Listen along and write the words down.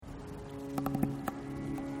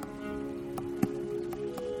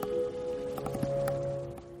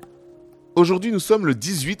Aujourd'hui, nous sommes le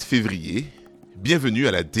 18 février. Bienvenue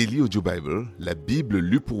à la Daily Audio Bible, la Bible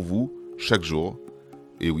lue pour vous chaque jour.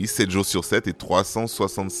 Et oui, 7 jours sur 7 et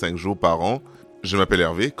 365 jours par an. Je m'appelle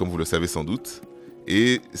Hervé, comme vous le savez sans doute.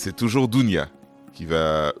 Et c'est toujours Dounia qui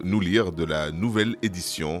va nous lire de la nouvelle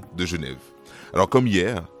édition de Genève. Alors comme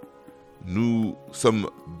hier, nous sommes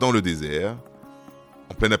dans le désert,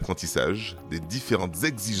 en plein apprentissage des différentes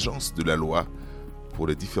exigences de la loi pour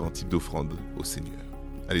les différents types d'offrandes au Seigneur.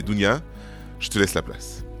 Allez Dounia, je te laisse la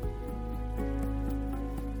place.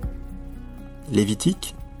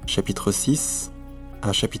 Lévitique, chapitre 6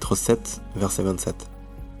 à chapitre 7, verset 27.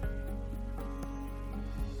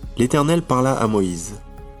 L'Éternel parla à Moïse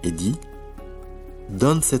et dit : «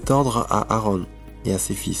 Donne cet ordre à Aaron et à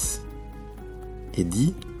ses fils. Et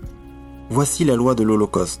dis : Voici la loi de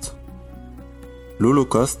l'Holocauste.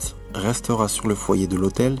 L'Holocauste restera sur le foyer de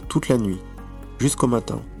l'autel toute la nuit, jusqu'au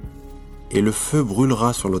matin, et le feu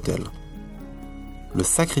brûlera sur l'autel. Le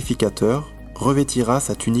sacrificateur revêtira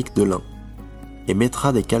sa tunique de lin et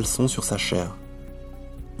mettra des caleçons sur sa chair.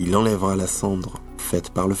 Il enlèvera la cendre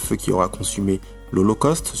faite par le feu qui aura consumé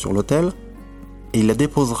l'Holocauste sur l'autel et il la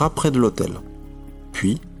déposera près de l'autel.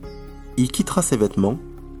 Puis, il quittera ses vêtements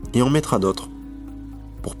et en mettra d'autres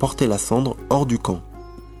pour porter la cendre hors du camp,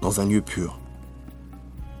 dans un lieu pur.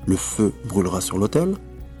 Le feu brûlera sur l'autel,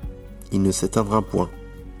 il ne s'éteindra point.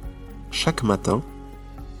 Chaque matin,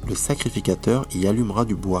 le sacrificateur y allumera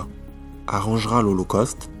du bois, arrangera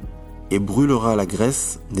l'Holocauste et brûlera la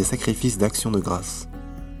graisse des sacrifices d'action de grâce.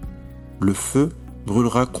 Le feu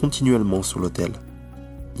brûlera continuellement sur l'autel,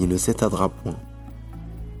 il ne s'éteindra point.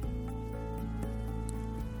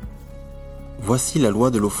 Voici la loi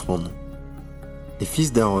de l'offrande. Les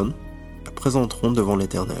fils d'Aaron la présenteront devant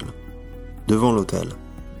l'Éternel, devant l'autel.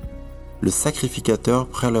 Le sacrificateur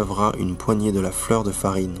prélèvera une poignée de la fleur de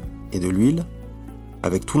farine et de l'huile,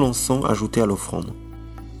 avec tout l'encens ajouté à l'offrande.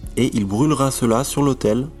 Et il brûlera cela sur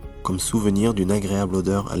l'autel comme souvenir d'une agréable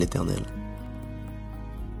odeur à l'Éternel.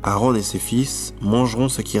 Aaron et ses fils mangeront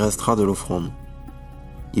ce qui restera de l'offrande.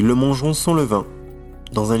 Ils le mangeront sans levain,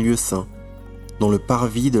 dans un lieu saint, dans le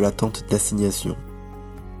parvis de la tente d'assignation.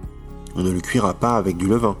 On ne le cuira pas avec du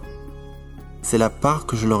levain. C'est la part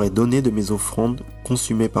que je leur ai donnée de mes offrandes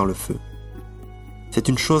consumées par le feu. C'est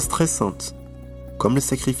une chose très sainte, comme le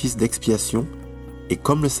sacrifice d'expiation et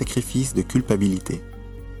comme le sacrifice de culpabilité.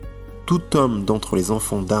 Tout homme d'entre les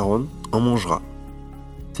enfants d'Aaron en mangera.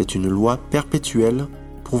 C'est une loi perpétuelle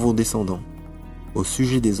pour vos descendants, au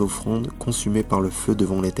sujet des offrandes consumées par le feu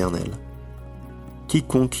devant l'Éternel.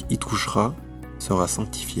 Quiconque y touchera sera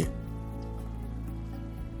sanctifié.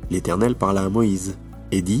 L'Éternel parla à Moïse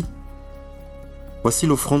et dit : Voici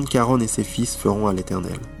l'offrande qu'Aaron et ses fils feront à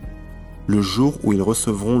l'Éternel, le jour où ils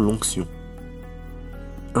recevront l'onction.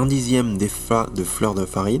 1/10 d'épha de fleur de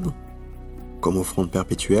farine, comme offrande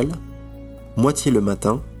perpétuelle, moitié le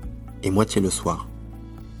matin et moitié le soir.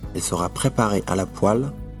 Elle sera préparée à la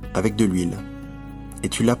poêle avec de l'huile, et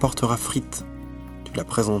tu l'apporteras frite. Tu la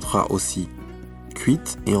présenteras aussi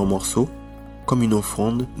cuite et en morceaux, comme une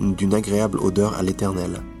offrande d'une agréable odeur à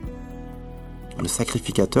l'Éternel. Le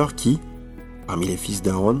sacrificateur qui, parmi les fils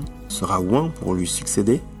d'Aaron, sera oint pour lui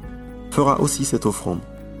succéder, fera aussi cette offrande.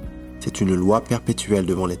 C'est une loi perpétuelle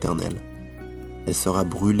devant l'Éternel. Elle sera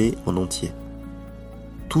brûlée en entier.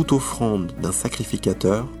 Toute offrande d'un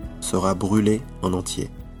sacrificateur sera brûlée en entier.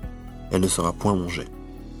 Elle ne sera point mangée.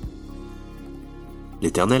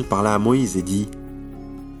 L'Éternel parla à Moïse et dit :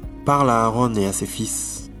 Parle à Aaron et à ses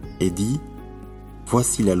fils, et dis :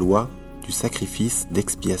 Voici la loi du sacrifice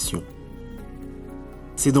d'expiation.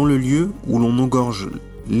 C'est dans le lieu où l'on égorge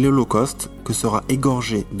l'Holocauste que sera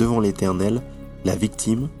égorgée devant l'Éternel la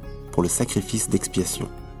victime pour le sacrifice d'expiation.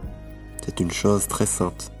 C'est une chose très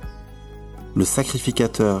sainte. Le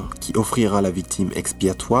sacrificateur qui offrira la victime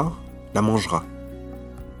expiatoire la mangera.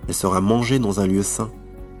 Elle sera mangée dans un lieu saint,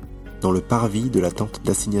 dans le parvis de la tente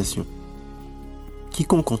d'assignation.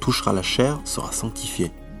 Quiconque en touchera la chair sera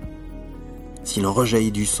sanctifié. S'il en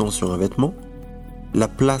rejaillit du sang sur un vêtement, la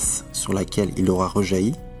place sur laquelle il aura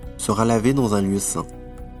rejailli sera lavée dans un lieu saint.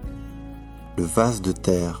 Le vase de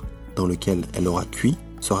terre dans lequel elle aura cuit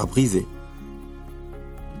sera brisé.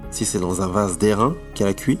 Si c'est dans un vase d'airain qu'elle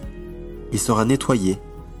a cuit, il sera nettoyé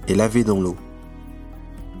et lavé dans l'eau.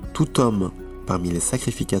 Tout homme parmi les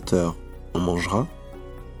sacrificateurs en mangera.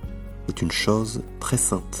 C'est une chose très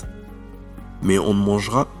sainte. Mais on ne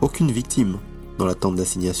mangera aucune victime dans la tente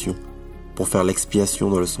d'assignation pour faire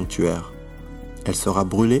l'expiation dans le sanctuaire. Elle sera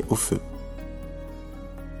brûlée au feu.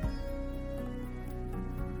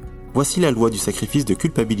 Voici la loi du sacrifice de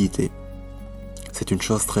culpabilité. C'est une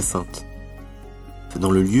chose très sainte. C'est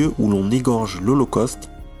dans le lieu où l'on égorge l'Holocauste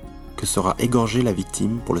que sera égorgée la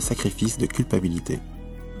victime pour le sacrifice de culpabilité.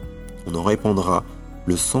 On en répandra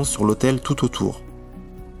le sang sur l'autel tout autour.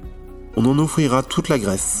 On en offrira toute la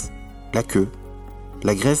graisse, la queue,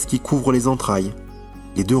 la graisse qui couvre les entrailles,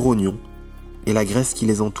 les 2 rognons, et la graisse qui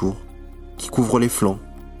les entoure, qui couvre les flancs,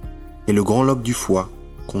 et le grand lobe du foie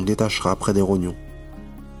qu'on détachera près des rognons.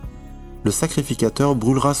 Le sacrificateur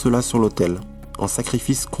brûlera cela sur l'autel, en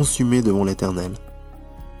sacrifice consumé devant l'Éternel.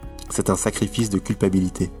 C'est un sacrifice de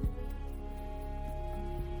culpabilité.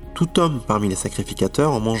 Tout homme parmi les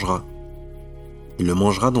sacrificateurs en mangera. Il le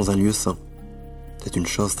mangera dans un lieu saint. C'est une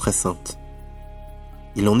chose très sainte.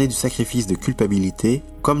 Il en est du sacrifice de culpabilité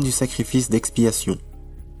comme du sacrifice d'expiation.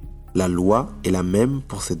 La loi est la même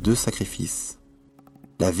pour ces 2 sacrifices.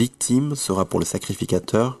 La victime sera pour le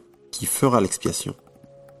sacrificateur qui fera l'expiation.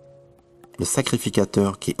 Le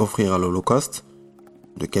sacrificateur qui offrira l'holocauste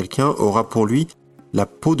de quelqu'un aura pour lui la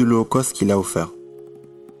peau de l'holocauste qu'il a offert.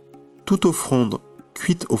 Toute offrande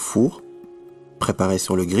cuite au four, préparée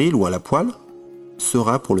sur le grill ou à la poêle,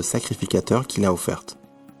 sera pour le sacrificateur qui l'a offerte.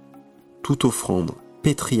 Toute offrande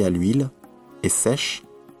pétrie à l'huile et sèche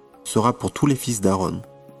sera pour tous les fils d'Aaron,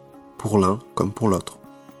 pour l'un comme pour l'autre.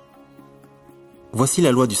 Voici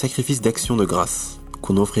la loi du sacrifice d'action de grâce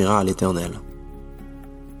qu'on offrira à l'Éternel.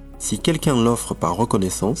 Si quelqu'un l'offre par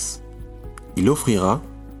reconnaissance, il offrira,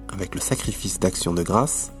 avec le sacrifice d'action de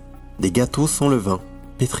grâce, des gâteaux sans levain,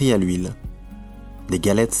 pétris à l'huile, des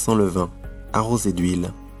galettes sans levain, arrosées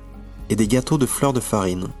d'huile, et des gâteaux de fleurs de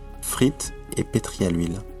farine, frites et pétris à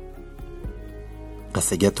l'huile. À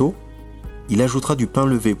ces gâteaux, il ajoutera du pain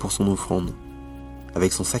levé pour son offrande,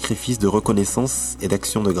 avec son sacrifice de reconnaissance et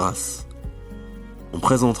d'action de grâce. On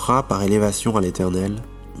présentera par élévation à l'Éternel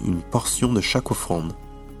une portion de chaque offrande.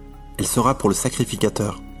 Elle sera pour le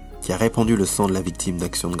sacrificateur qui a répandu le sang de la victime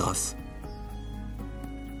d'action de grâce.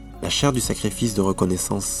 La chair du sacrifice de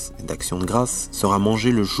reconnaissance et d'action de grâce sera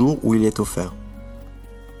mangée le jour où il est offert.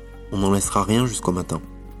 On n'en laissera rien jusqu'au matin.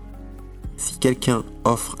 Si quelqu'un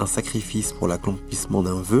offre un sacrifice pour l'accomplissement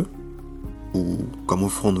d'un vœu, ou comme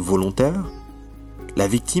offrande volontaire, la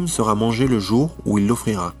victime sera mangée le jour où il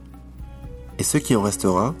l'offrira, et ce qui en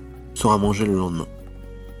restera sera mangé le lendemain.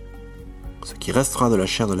 Ce qui restera de la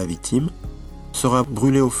chair de la victime sera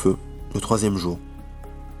brûlé au feu le 3e jour.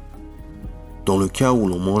 Dans le cas où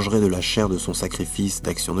l'on mangerait de la chair de son sacrifice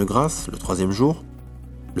d'action de grâce le 3e jour,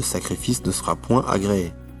 le sacrifice ne sera point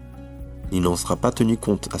agréé. Il n'en sera pas tenu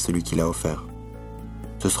compte à celui qui l'a offert.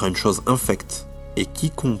 Ce sera une chose infecte, et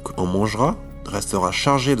quiconque en mangera restera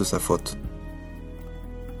chargé de sa faute.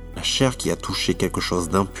 La chair qui a touché quelque chose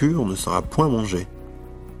d'impur ne sera point mangée.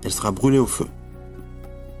 Elle sera brûlée au feu.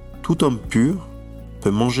 Tout homme pur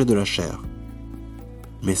peut manger de la chair.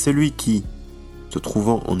 Mais celui qui, se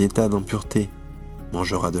trouvant en état d'impureté,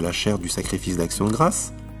 mangera de la chair du sacrifice d'action de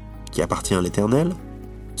grâce, qui appartient à l'Éternel,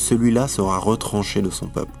 celui-là sera retranché de son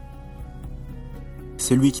peuple.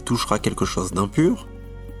 Celui qui touchera quelque chose d'impur,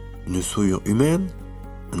 une souillure humaine,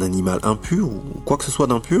 un animal impur ou quoi que ce soit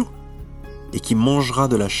d'impur, et qui mangera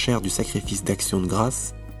de la chair du sacrifice d'action de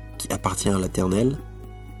grâce, qui appartient à l'Éternel,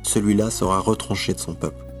 celui-là sera retranché de son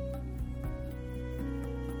peuple.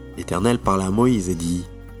 L'Éternel parla à Moïse et dit :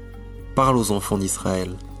 « Parle aux enfants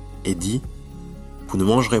d'Israël, et dis : Vous ne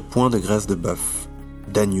mangerez point de graisse de bœuf,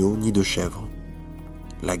 d'agneau ni de chèvre.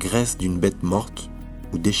 La graisse d'une bête morte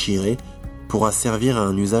ou déchirée pourra servir à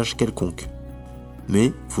un usage quelconque,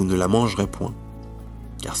 mais vous ne la mangerez point.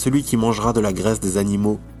 Car celui qui mangera de la graisse des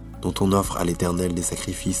animaux dont on offre à l'Éternel des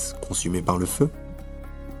sacrifices consumés par le feu,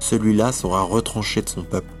 celui-là sera retranché de son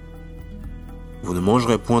peuple. Vous ne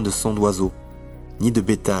mangerez point de sang d'oiseau, ni de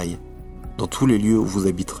bétail, dans tous les lieux où vous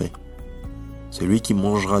habiterez. Celui qui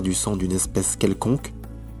mangera du sang d'une espèce quelconque,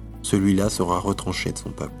 celui-là sera retranché de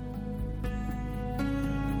son peuple. »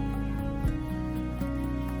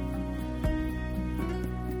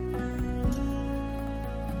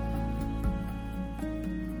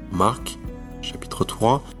 Marc, chapitre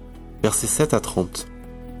 3, versets 7 à 30.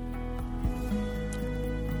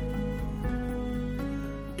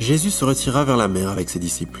 Jésus se retira vers la mer avec ses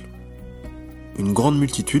disciples. Une grande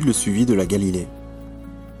multitude le suivit de la Galilée,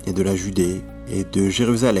 et de la Judée, et de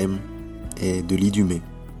Jérusalem, et de l'Idumée,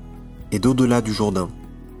 et d'au-delà du Jourdain,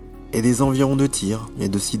 et des environs de Tyr et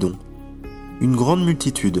de Sidon. Une grande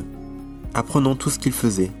multitude, apprenant tout ce qu'il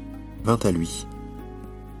faisait, vint à lui.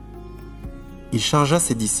 Il chargea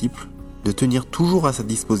ses disciples de tenir toujours à sa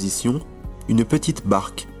disposition une petite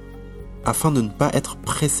barque, afin de ne pas être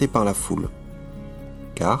pressés par la foule.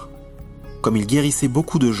 Car, comme il guérissait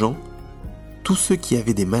beaucoup de gens, tous ceux qui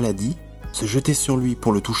avaient des maladies se jetaient sur lui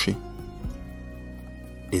pour le toucher.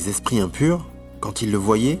 Les esprits impurs, quand ils le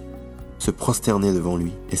voyaient, se prosternaient devant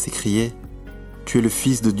lui et s'écriaient « Tu es le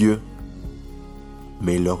Fils de Dieu !»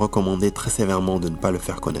 Mais il leur recommandait très sévèrement de ne pas le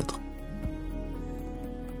faire connaître.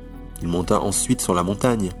 Il monta ensuite sur la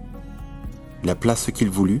montagne. Il appela ceux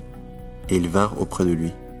qu'il voulut, et ils vinrent auprès de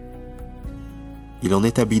lui. Il en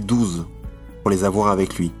établit 12 pour les avoir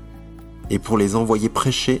avec lui, et pour les envoyer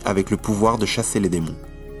prêcher avec le pouvoir de chasser les démons.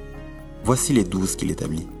 Voici les 12 qu'il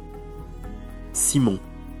établit. Simon,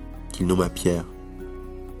 qu'il nomma Pierre,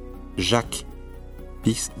 Jacques,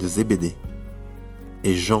 fils de Zébédée,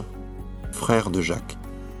 et Jean, frère de Jacques,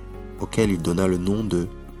 auquel il donna le nom de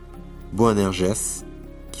Boanerges,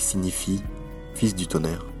 qui signifie fils du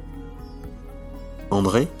tonnerre.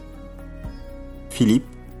 André, Philippe,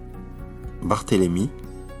 Barthélemy,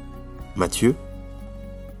 Matthieu,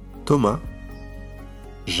 Thomas,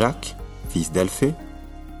 Jacques, fils d'Alphée,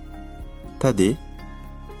 Thaddée,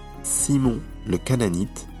 Simon le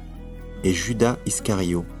Cananite et Judas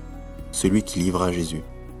Iscario, celui qui livra Jésus.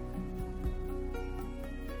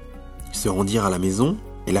 Ils se rendirent à la maison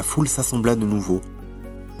et la foule s'assembla de nouveau,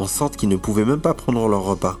 en sorte qu'ils ne pouvaient même pas prendre leur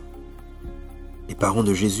repas. Les parents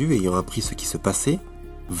de Jésus, ayant appris ce qui se passait,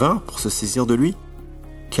 vinrent pour se saisir de lui,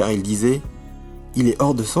 car ils disaient « Il est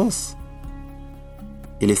hors de sens ».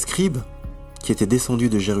 Et les scribes, qui étaient descendus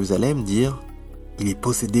de Jérusalem, dirent « Il est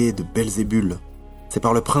possédé de Belzébul, c'est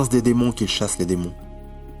par le prince des démons qu'il chasse les démons. »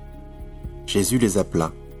 Jésus les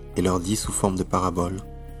appela et leur dit sous forme de parabole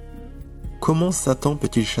 « Comment Satan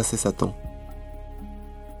peut-il chasser Satan ?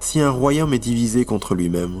 Si un royaume est divisé contre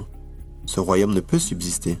lui-même, ce royaume ne peut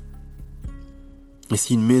subsister. Et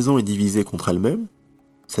si une maison est divisée contre elle-même,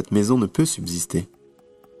 cette maison ne peut subsister.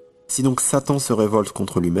 Si donc Satan se révolte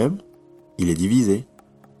contre lui-même, il est divisé,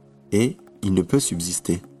 et il ne peut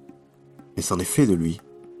subsister. Mais c'en est fait de lui.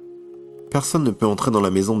 Personne ne peut entrer dans la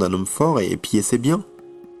maison d'un homme fort et piller ses biens,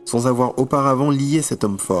 sans avoir auparavant lié cet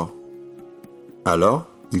homme fort. Alors,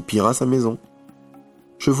 il pillera sa maison.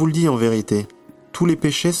 Je vous le dis en vérité, tous les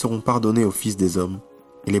péchés seront pardonnés aux fils des hommes,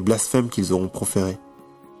 et les blasphèmes qu'ils auront proférés.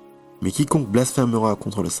 Mais quiconque blasphémera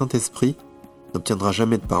contre le Saint-Esprit n'obtiendra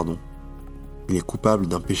jamais de pardon. Il est coupable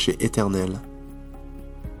d'un péché éternel.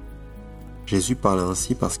 Jésus parlait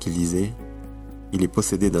ainsi parce qu'il disait « Il est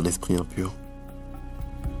possédé d'un esprit impur ».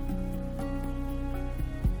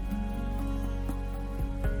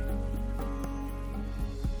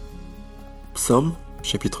 Psaume,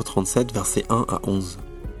 chapitre 37, versets 1 à 11.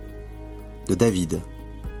 De David.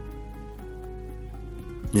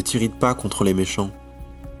 Ne t'irrite pas contre les méchants,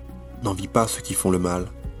 n'envie pas ceux qui font le mal,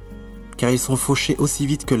 car ils sont fauchés aussi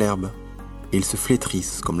vite que l'herbe, et ils se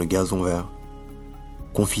flétrissent comme le gazon vert.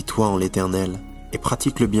 Confie-toi en l'Éternel, et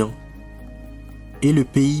pratique le bien. Aie le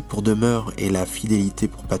pays pour demeure et la fidélité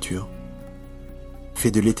pour pâture.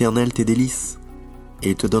 Fais de l'Éternel tes délices, et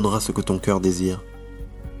il te donnera ce que ton cœur désire.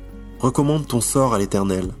 Recommande ton sort à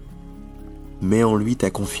l'Éternel. Mets en lui ta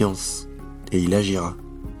confiance, et il agira.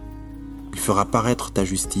 Il fera paraître ta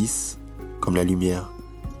justice comme la lumière,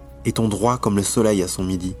 et ton droit comme le soleil à son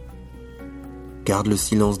midi. Garde le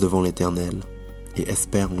silence devant l'Éternel, et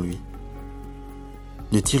espère en lui.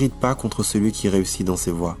 Ne t'irrite pas contre celui qui réussit dans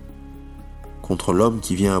ses voies, contre l'homme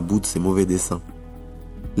qui vient à bout de ses mauvais desseins.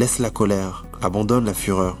 Laisse la colère, abandonne la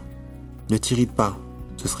fureur. Ne t'irrite pas,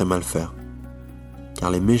 ce serait mal faire.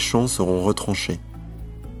 Car les méchants seront retranchés.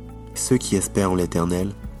 Ceux qui espèrent en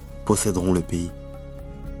l'Éternel posséderont le pays.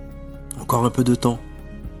 Encore un peu de temps,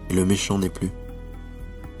 et le méchant n'est plus.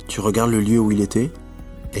 Tu regardes le lieu où il était,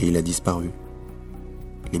 et il a disparu.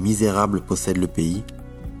 Les misérables possèdent le pays,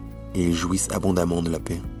 et ils jouissent abondamment de la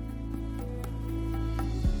paix.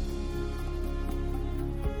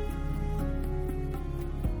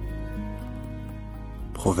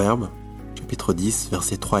 Proverbes, chapitre 10,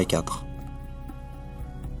 versets 3 et 4.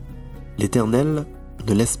 L'Éternel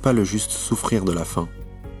ne laisse pas le juste souffrir de la faim,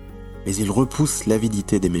 mais il repousse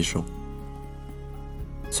l'avidité des méchants.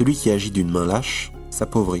 Celui qui agit d'une main lâche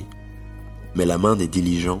s'appauvrit, mais la main des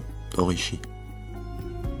diligents enrichit.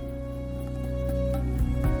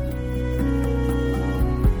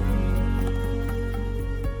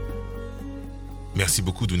 Merci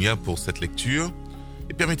beaucoup Dounia pour cette lecture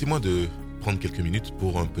et permettez-moi de prendre quelques minutes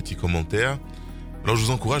pour un petit commentaire. Alors je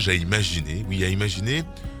vous encourage à imaginer,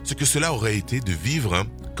 ce que cela aurait été de vivre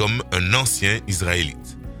comme un ancien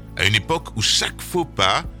Israélite, à une époque où chaque faux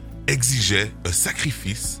pas exigeait un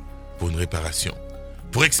sacrifice pour une réparation.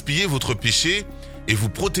 Pour expier votre péché et vous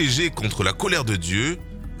protéger contre la colère de Dieu,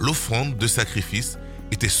 l'offrande de sacrifice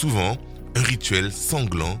était souvent un rituel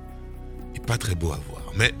sanglant et pas très beau à voir.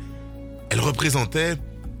 Mais elle représentait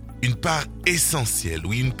une part essentielle,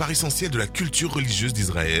 de la culture religieuse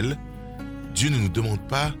d'Israël. Dieu ne nous demande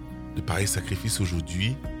pas de pareils sacrifices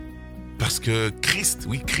aujourd'hui parce que Christ,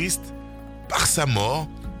 par sa mort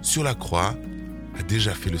sur la croix, a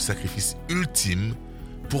déjà fait le sacrifice ultime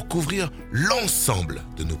pour couvrir l'ensemble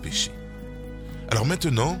de nos péchés. Alors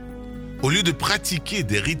maintenant, au lieu de pratiquer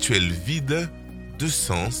des rituels vides de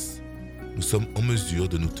sens, nous sommes en mesure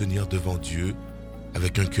de nous tenir devant Dieu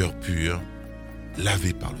avec un cœur pur,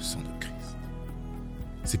 lavé par le sang de Christ.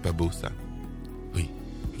 C'est pas beau ça? Oui,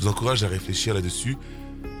 je vous encourage à réfléchir là-dessus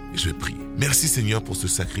et je vais prier. Merci Seigneur pour ce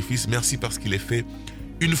sacrifice, merci parce qu'il est fait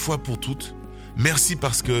une fois pour toutes. Merci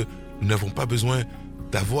parce que nous n'avons pas besoin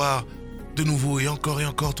d'avoir de nouveau et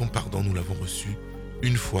encore ton pardon, nous l'avons reçu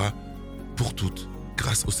une fois pour toutes,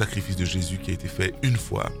 grâce au sacrifice de Jésus qui a été fait une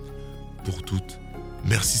fois pour toutes.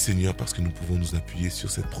 Merci Seigneur parce que nous pouvons nous appuyer sur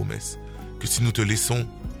cette promesse, que si nous te laissons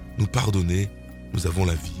nous pardonner, nous avons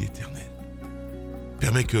la vie éternelle.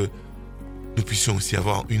 Permets que nous puissions aussi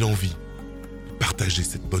avoir une envie de partager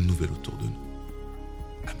cette bonne nouvelle autour de nous.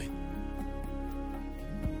 Amen.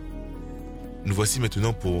 Nous voici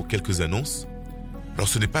maintenant pour quelques annonces. Alors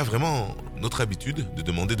ce n'est pas vraiment notre habitude de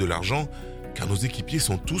demander de l'argent, car nos équipiers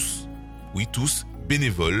sont tous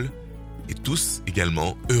bénévoles et tous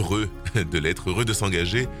également heureux de l'être, heureux de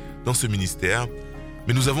s'engager dans ce ministère.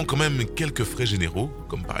 Mais nous avons quand même quelques frais généraux,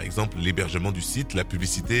 comme par exemple l'hébergement du site, la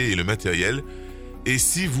publicité et le matériel. Et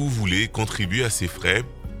si vous voulez contribuer à ces frais,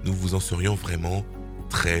 nous vous en serions vraiment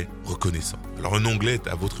très reconnaissants. Alors un onglet est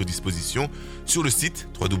à votre disposition sur le site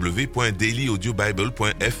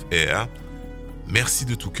www.dailyaudiobible.fr. Merci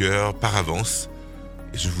de tout cœur par avance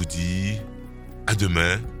et je vous dis à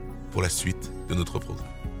demain pour la suite de notre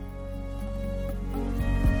programme.